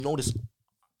notice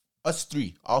us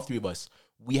three, all three of us,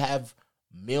 we have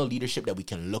male leadership that we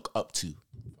can look up to.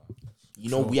 You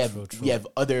know, we have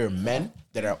other men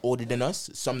that are older than us,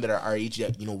 some that are our age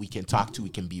that, you know, we can talk to, we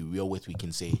can be real with, we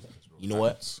can say, you know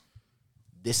what?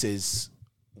 This is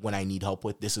when I need help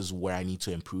with. This is where I need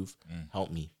to improve.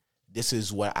 Help me. This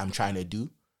is what I'm trying to do.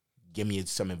 Give me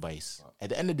some advice. At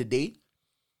the end of the day,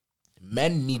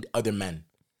 men need other men.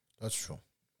 That's true.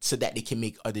 So that they can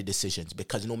make other decisions.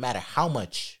 Because no matter how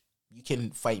much, you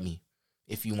can fight me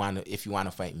if you want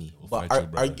to fight me.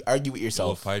 But argue with yourself.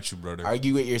 We'll fight you, brother.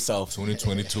 Argue with yourself.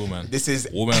 2022, man. This is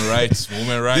women rights.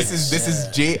 This is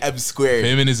jmsquared.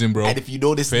 Feminism, bro. And if you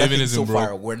notice Feminism, nothing so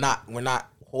far, we're not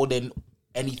holding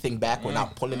anything back. We're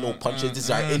not pulling no punches. This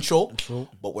is our intro,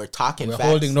 but we're talking We're facts.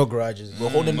 holding no grudges. We're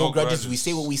holding no grudges. We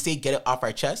say what we say, get it off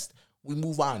our chest. We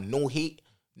move on. No hate,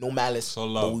 no malice. It's all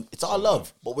love. It's all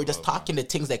love. But we're just talking the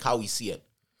things like how we see it.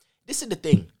 This is the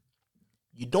thing.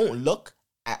 You don't look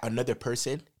at another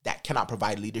person that cannot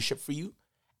provide leadership for you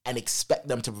and expect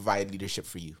them to provide leadership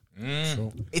for you.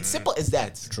 True. It's simple as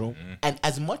that. True. And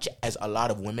as much as a lot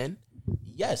of women,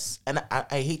 yes, and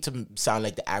I hate to sound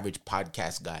like the average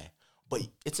podcast guy, but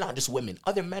it's not just women,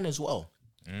 other men as well.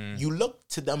 You look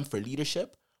to them for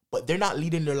leadership, but they're not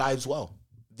leading their lives well.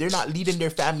 They're not leading their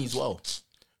families well.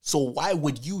 So why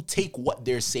would you take what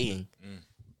they're saying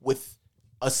with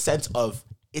a sense of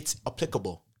it's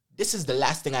applicable? This is the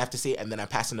last thing I have to say, and then I'm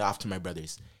passing it off to my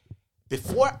brothers.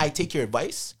 Before I take your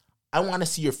advice, I want to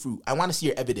see your fruit. I want to see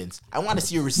your evidence. I want to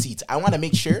see your receipts. I want to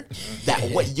make sure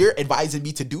that what you're advising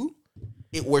me to do,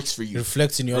 it works for you.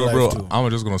 Reflects in your life too. I'm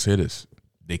just going to say this.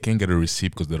 They can't get a receipt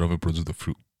because they don't even produce the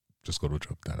fruit. Just got to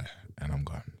drop that and I'm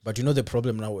gone. But you know the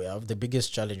problem now we have, the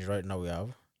biggest challenge right now we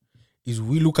have, is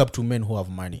we look up to men who have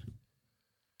money.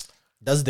 That's